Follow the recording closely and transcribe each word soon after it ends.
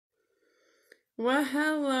Well,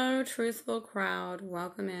 hello, truthful crowd.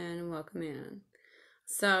 Welcome in, welcome in.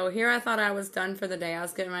 So here I thought I was done for the day. I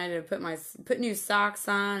was getting ready to put new socks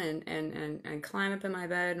on and climb up in my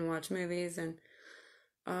bed and watch movies. And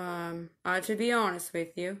to be honest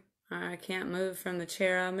with you, I can't move from the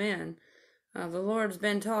chair I'm in. The Lord's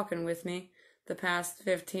been talking with me the past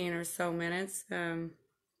 15 or so minutes.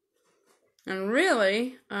 And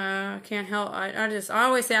really, I can't help. I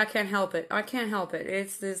always say I can't help it. I can't help it.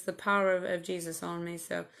 It's the power of Jesus on me.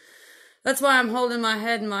 So that's why I'm holding my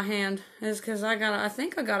head in my hand. Is because I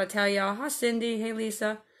think I gotta tell y'all. Hi, Cindy. Hey,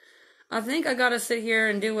 Lisa. I think I gotta sit here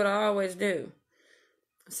and do what I always do.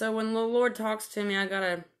 So when the Lord talks to me, I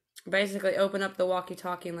gotta basically open up the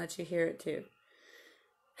walkie-talkie and let you hear it too.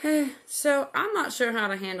 So I'm not sure how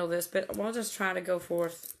to handle this, but we'll just try to go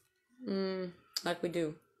forth, like we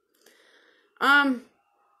do.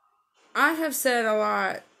 I have said a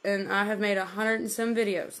lot, and I have made 100 and some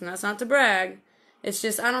videos, and that's not to brag. It's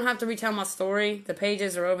just I don't have to retell my story. The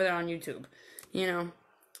pages are over there on YouTube. You know,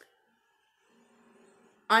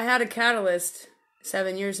 I had a catalyst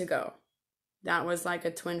 7 years ago. That was like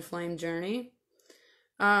a twin flame journey.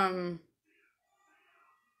 Then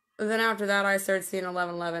after that, I started seeing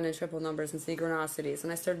 1111 and triple numbers and synchronicities,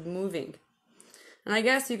 and I started moving. And I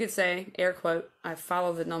guess you could say, air quote, I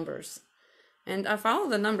follow the numbers. And I follow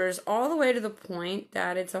the numbers all the way to the point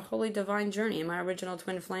that it's a holy divine journey. And my original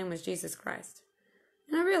twin flame was Jesus Christ.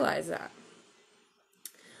 And I realize that.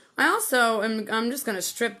 I'm just going to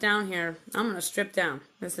strip down here. I'm going to strip down.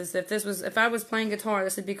 If I was playing guitar,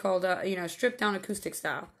 this would be called, stripped down acoustic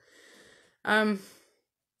style. I've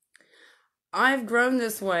grown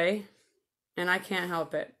this way, and I can't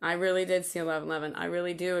help it. I really did see 1111. I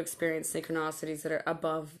really do experience synchronicities that are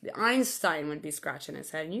above. Einstein would be scratching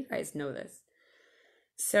his head, and you guys know this.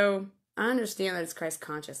 So I understand that it's Christ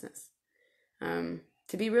consciousness. To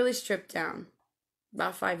be really stripped down,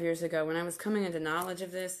 about 5 years ago, when I was coming into knowledge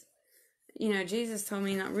of this, Jesus told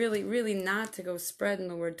me not really not to go spreading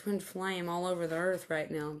the word twin flame all over the earth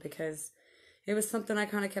right now, because it was something I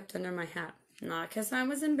kind of kept under my hat. Not because I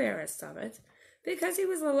was embarrassed of it, because he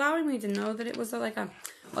was allowing me to know that it was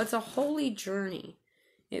it's a holy journey.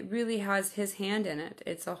 It really has his hand in it.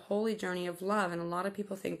 It's a holy journey of love, and a lot of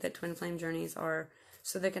people think that twin flame journeys are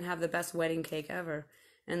so they can have the best wedding cake ever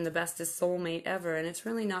and the bestest soulmate ever, and it's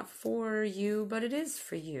really not for you, but it is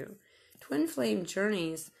for you. Twin flame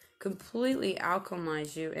journeys completely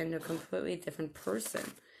alchemize you into a completely different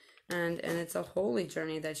person, and it's a holy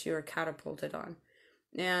journey that you are catapulted on.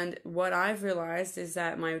 And what I've realized is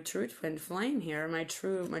that my true twin flame here, my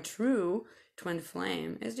true twin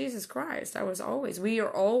flame is Jesus Christ. We are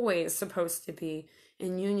always supposed to be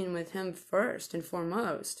in union with him first and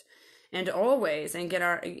foremost, and always, and get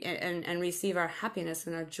and receive our happiness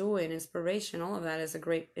and our joy and inspiration. All of that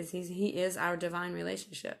he is our divine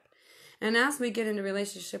relationship. And as we get into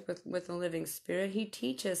relationship with the living spirit, he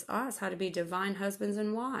teaches us how to be divine husbands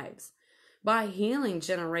and wives by healing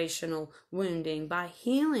generational wounding, by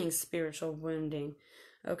healing spiritual wounding,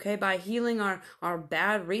 okay, by healing our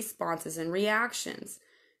bad responses and reactions.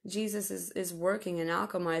 Jesus is working and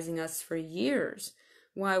alchemizing us for years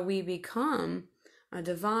while we become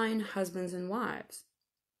divine husbands and wives.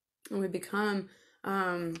 And we become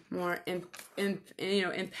more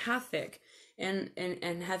empathic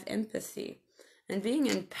and have empathy. And being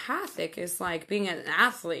empathic is like being an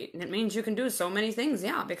athlete. It means you can do so many things.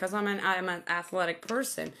 Yeah, because I'm an athletic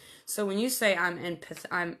person. So when you say I'm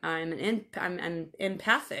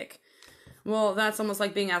empathic, well, that's almost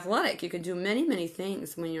like being athletic. You can do many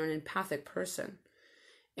things when you're an empathic person.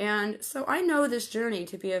 And so I know this journey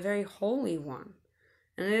to be a very holy one.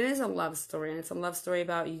 And it is a love story, and it's a love story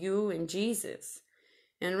about you and Jesus.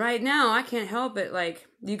 And right now, I can't help it, like,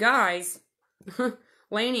 you guys,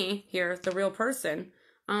 Lainey here, the real person,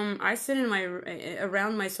 I sit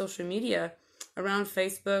around my social media, around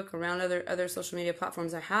Facebook, around other social media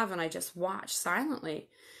platforms I have, and I just watch silently.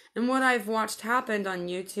 And what I've watched happen on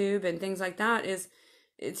YouTube and things like that is,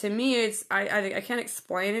 to me, I can't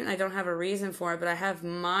explain it, and I don't have a reason for it, but I have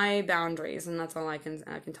my boundaries, and that's all I can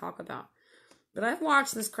talk about. But I've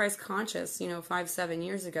watched this Christ conscious, 7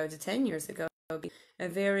 years ago to 10 years ago, be a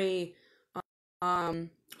very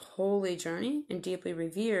holy journey and deeply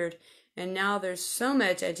revered. And now there's so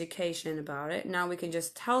much education about it. Now we can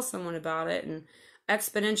just tell someone about it and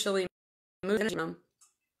exponentially move them.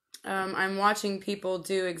 I'm watching people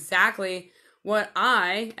do exactly what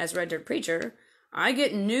I, as Red Dirt Preacher, I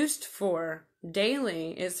get noosed for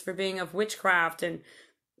daily, is for being of witchcraft and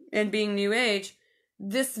being New Age.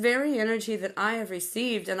 This very energy that I have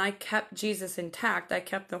received, and I kept Jesus intact. I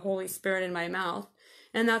kept the Holy Spirit in my mouth,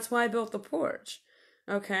 and that's why I built the porch.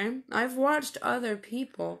 Okay, I've watched other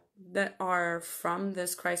people that are from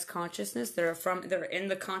this Christ consciousness. They're in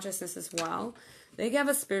the consciousness as well. They have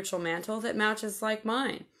a spiritual mantle that matches like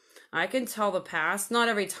mine. I can tell the past, not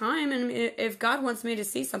every time, and if God wants me to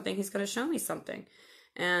see something, He's going to show me something.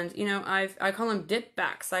 And I call them dip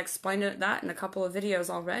backs. I explained that in a couple of videos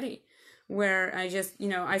already, where I just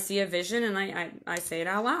I see a vision and I say it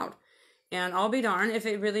out loud, and I'll be darned if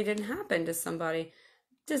it really didn't happen to somebody.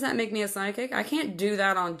 Does that make me a psychic? I can't do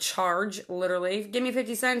that on charge, literally. Give me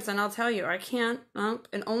 50 cents and I'll tell you. I can't.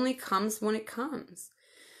 It only comes when it comes.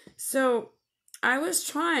 So I was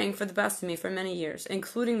trying for the best of me for many years,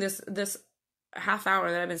 including this half hour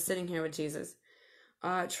that I've been sitting here with Jesus,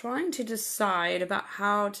 trying to decide about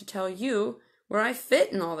how to tell you where I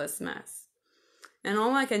fit in all this mess. And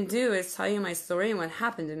all I can do is tell you my story and what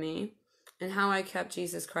happened to me and how I kept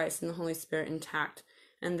Jesus Christ and the Holy Spirit intact,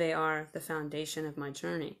 and they are the foundation of my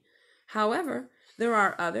journey. However, there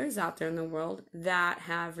are others out there in the world that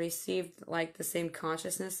have received like the same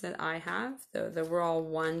consciousness that I have, the we're all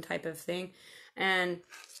one type of thing, and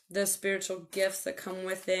the spiritual gifts that come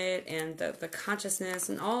with it, and the consciousness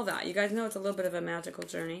and all that. You guys know it's a little bit of a magical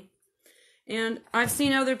journey. And I've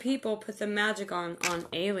seen other people put the magic on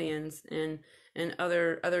aliens and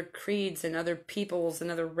other creeds and other peoples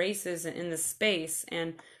and other races in the space,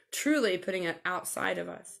 and truly putting it outside of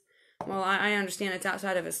us. Well, I understand it's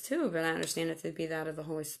outside of us too, but I understand it to be that of the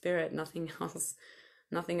Holy Spirit, nothing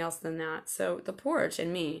else than that. So the porch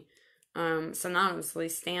and me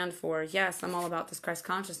synonymously stand for, yes, I'm all about this Christ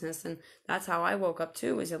consciousness, and that's how I woke up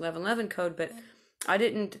too, was the 1111 code, but I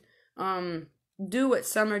didn't do what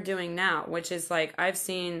some are doing now, which is like I've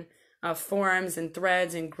seen forums and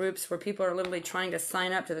threads and groups where people are literally trying to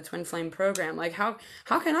sign up to the Twin Flame program. Like how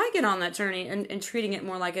can I get on that journey, and treating it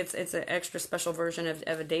more like it's an extra special version of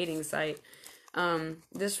a dating site.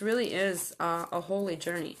 This really is a holy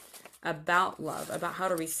journey about love, about how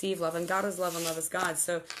to receive love, and God is love and love is God.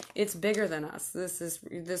 So it's bigger than us.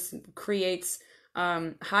 This creates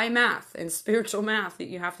high math and spiritual math that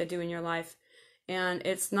you have to do in your life. And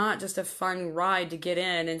it's not just a fun ride to get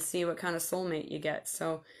in and see what kind of soulmate you get.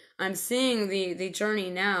 So I'm seeing the journey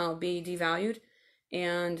now be devalued,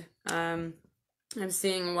 and I'm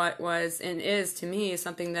seeing what was and is to me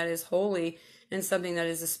something that is holy and something that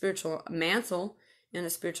is a spiritual mantle and a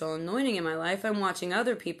spiritual anointing in my life. I'm watching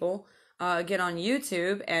other people get on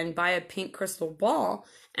YouTube and buy a pink crystal ball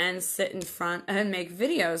and sit in front and make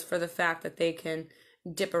videos for the fact that they can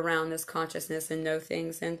dip around this consciousness and know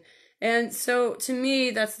things. And so to me,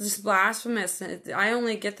 that's just blasphemous. I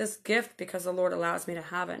only get this gift because the Lord allows me to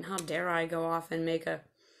have it. And how dare I go off and make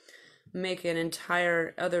an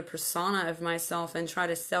entire other persona of myself and try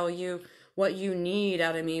to sell you what you need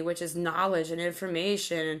out of me, which is knowledge and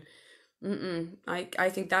information. I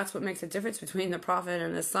think that's what makes a difference between the prophet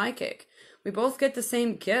and the psychic. We both get the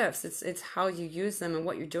same gifts. It's how you use them and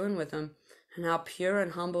what you're doing with them, and how pure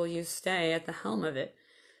and humble you stay at the helm of it.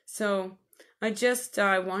 So I just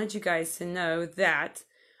wanted you guys to know that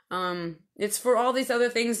it's for all these other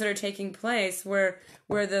things that are taking place where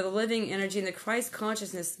the living energy and the Christ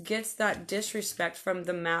consciousness gets that disrespect from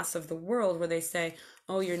the mass of the world, where they say,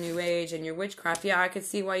 oh, you're New Age and you're witchcraft. Yeah, I could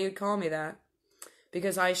see why you'd call me that,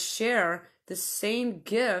 because I share the same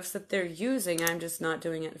gifts that they're using. I'm just not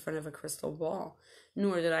doing it in front of a crystal ball.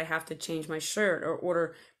 Nor did I have to change my shirt or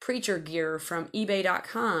order preacher gear from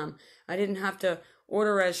eBay.com. I didn't have to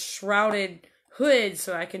order a shrouded hood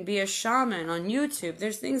so I can be a shaman on YouTube.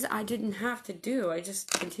 There's things I didn't have to do. I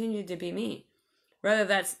just continued to be me. Whether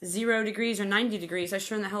that's 0 degrees or 90 degrees, I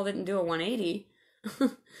sure in the hell didn't do a 180.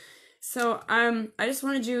 So I just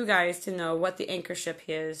wanted you guys to know what the anchor ship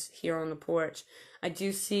is here on the porch. I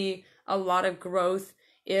do see a lot of growth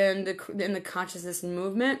in the consciousness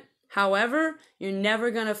movement. However, you're never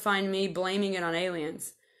going to find me blaming it on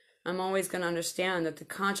aliens. I'm always going to understand that the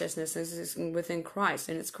consciousness is within Christ,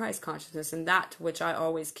 and it's Christ consciousness, and that to which I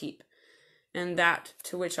always keep, and that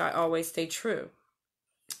to which I always stay true.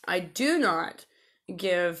 I do not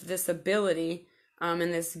give this ability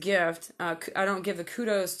and this gift. I don't give the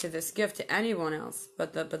kudos to this gift to anyone else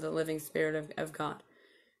but the living Spirit of God,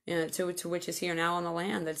 to which is here now on the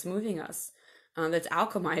land, that's moving us, that's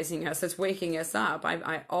alchemizing us, that's waking us up.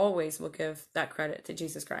 I always will give that credit to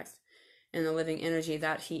Jesus Christ and the living energy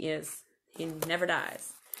that He is. He never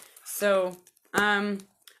dies. So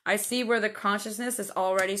I see where the consciousness is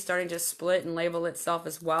already starting to split and label itself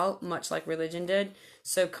as well, much like religion did.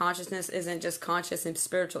 So consciousness isn't just conscious, and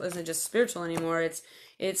spiritual isn't just spiritual anymore.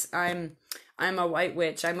 I'm I'm a white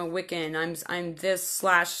witch, I'm a Wiccan, I'm this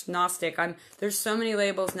slash Gnostic. There's so many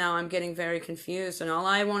labels now, I'm getting very confused. And all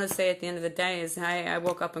I want to say at the end of the day is, hey, I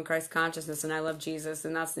woke up in Christ consciousness and I love Jesus,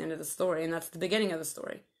 and that's the end of the story, and that's the beginning of the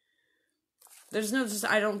story. There's no,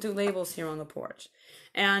 I don't do labels here on the porch.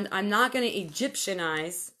 And I'm not going to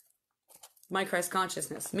Egyptianize my Christ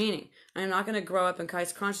consciousness, meaning I'm not going to grow up in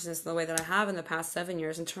Christ consciousness the way that I have in the past 7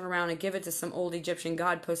 years and turn around and give it to some old Egyptian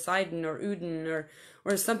god, Poseidon or Udin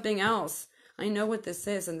or something else. I know what this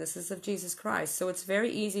is, and this is of Jesus Christ. So it's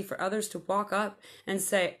very easy for others to walk up and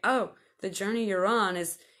say, oh, the journey you're on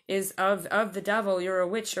is of the devil, you're a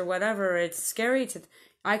witch or whatever. It's scary to...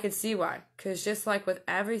 I could see why. Because just like with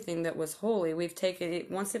everything that was holy, we've taken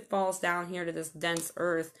it, once it falls down here to this dense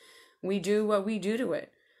earth, we do what we do to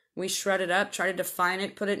it. We shred it up, try to define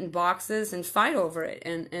it, put it in boxes, and fight over it.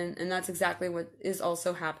 And that's exactly what is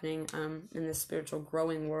also happening in this spiritual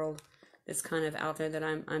growing world that's kind of out there that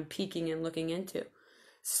I'm peeking and looking into.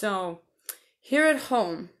 So here at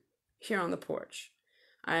home, here on the porch,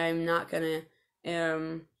 I'm not going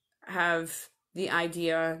to have the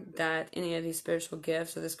idea that any of these spiritual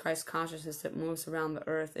gifts or this Christ consciousness that moves around the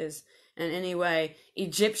earth is in any way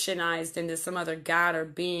Egyptianized into some other god or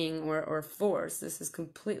being or force. This is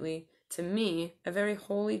completely, to me, a very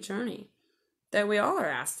holy journey that we all are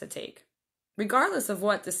asked to take. Regardless of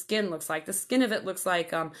what the skin looks like. The skin of it looks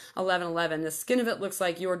like 11:11. The skin of it looks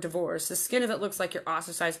like you're divorced. The skin of it looks like you're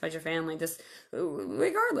ostracized by your family.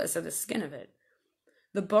 Regardless of the skin of it.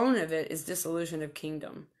 The bone of it is disillusion of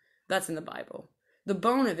kingdom. That's in the Bible. The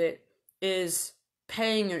bone of it is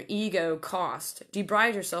paying your ego cost.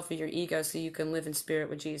 Debride yourself of your ego so you can live in spirit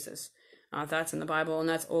with Jesus. That's in the Bible, and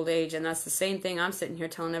that's old age. And that's the same thing I'm sitting here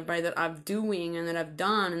telling everybody that I'm doing and that I've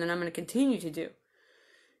done and that I'm going to continue to do.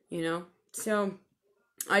 You know? So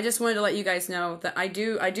I just wanted to let you guys know that I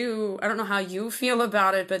don't know how you feel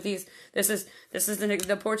about it, but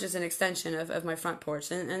the porch is an extension of my front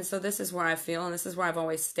porch. And so this is where I feel, and this is where I've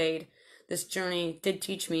always stayed. This journey did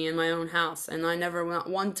teach me in my own house, and I never, not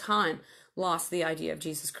one time, lost the idea of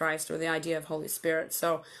Jesus Christ or the idea of Holy Spirit.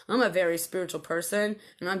 So I'm a very spiritual person,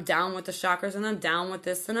 and I'm down with the chakras, and I'm down with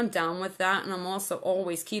this, and I'm down with that, and I'm also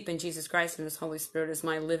always keeping Jesus Christ and His Holy Spirit as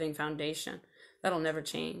my living foundation. That'll never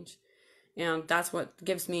change. And that's what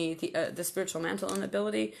gives me the spiritual mantle and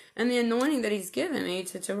ability and the anointing that He's given me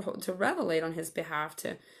to revelate on His behalf,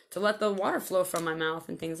 to let the water flow from my mouth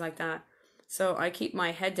and things like that. So I keep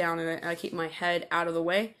my head down and I keep my head out of the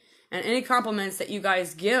way. And any compliments that you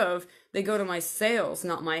guys give, they go to my sails,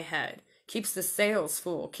 not my head. Keeps the sails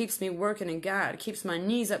full. Keeps me working in God. Keeps my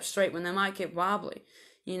knees up straight when they might get wobbly.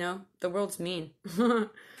 You know, the world's mean.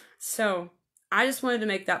 So I just wanted to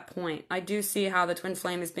make that point. I do see how the twin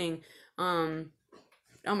flame is being, oh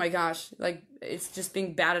my gosh, like it's just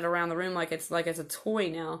being batted around the room like it's a toy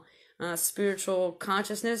now. Spiritual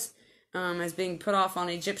consciousness as being put off on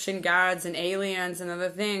Egyptian gods and aliens and other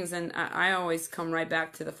things, and I always come right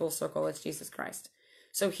back to the full circle. It's Jesus Christ.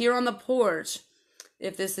 So here on the porch,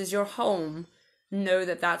 if this is your home, know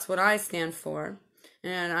that that's what I stand for,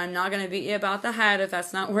 and I'm not going to beat you about the head if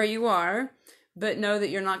that's not where you are, but know that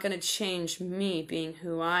you're not going to change me being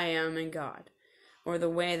who I am in God, or the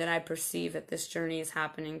way that I perceive that this journey is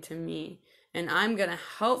happening to me, and I'm going to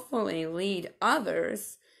hopefully lead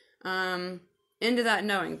others into that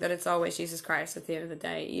knowing that it's always Jesus Christ at the end of the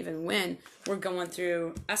day, even when we're going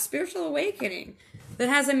through a spiritual awakening that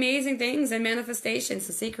has amazing things and manifestations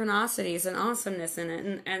and synchronicities and awesomeness in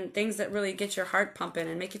it, and things that really get your heart pumping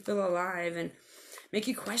and make you feel alive and make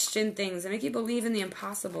you question things and make you believe in the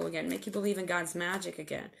impossible again, make you believe in God's magic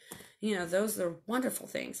again. You know, those are wonderful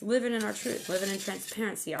things. Living in our truth, living in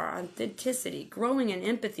transparency, our authenticity, growing in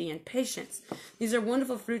empathy and patience. These are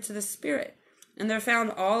wonderful fruits of the Spirit. And they're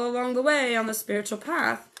found all along the way on the spiritual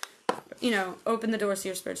path. You know, open the doors to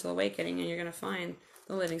your spiritual awakening and you're going to find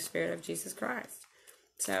the living Spirit of Jesus Christ.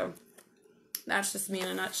 So that's just me in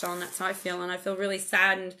a nutshell, and that's how I feel. And I feel really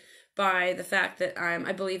saddened by the fact that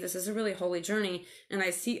I believe this is a really holy journey, and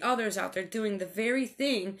I see others out there doing the very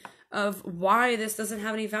thing of why this doesn't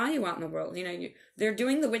have any value out in the world. You know, they're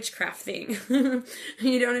doing the witchcraft thing.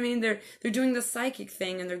 You know what I mean? They're doing the psychic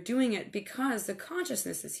thing, and they're doing it because the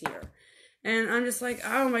consciousness is here. And I'm just like,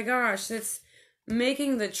 oh my gosh, it's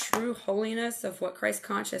making the true holiness of what Christ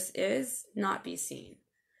conscious is not be seen.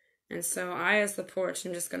 And so I, as the porch,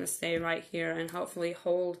 am just going to stay right here and hopefully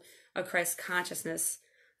hold a Christ consciousness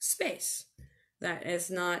space that is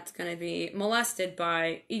not going to be molested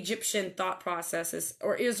by Egyptian thought processes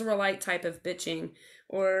or Israelite type of bitching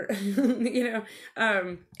or, you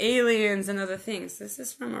know, aliens and other things. This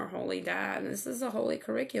is from our holy dad, and this is a holy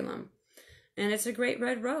curriculum. And it's a great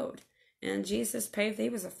red road. And Jesus paved, he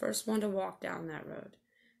was the first one to walk down that road.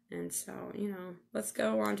 And so, let's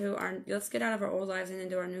let's get out of our old lives and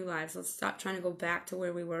into our new lives. Let's stop trying to go back to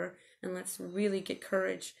where we were, and let's really get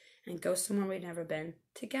courage and go somewhere we've never been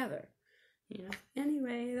together.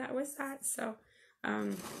 Anyway, that was that. So, I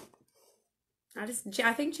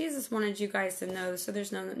think Jesus wanted you guys to know, so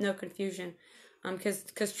there's no confusion,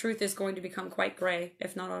 because truth is going to become quite gray,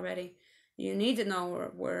 if not already. You need to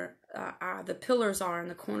know where the pillars are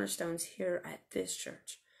and the cornerstones here at this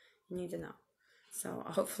church. You need to know. So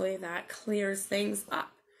hopefully that clears things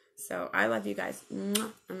up. So I love you guys,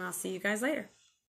 and I'll see you guys later.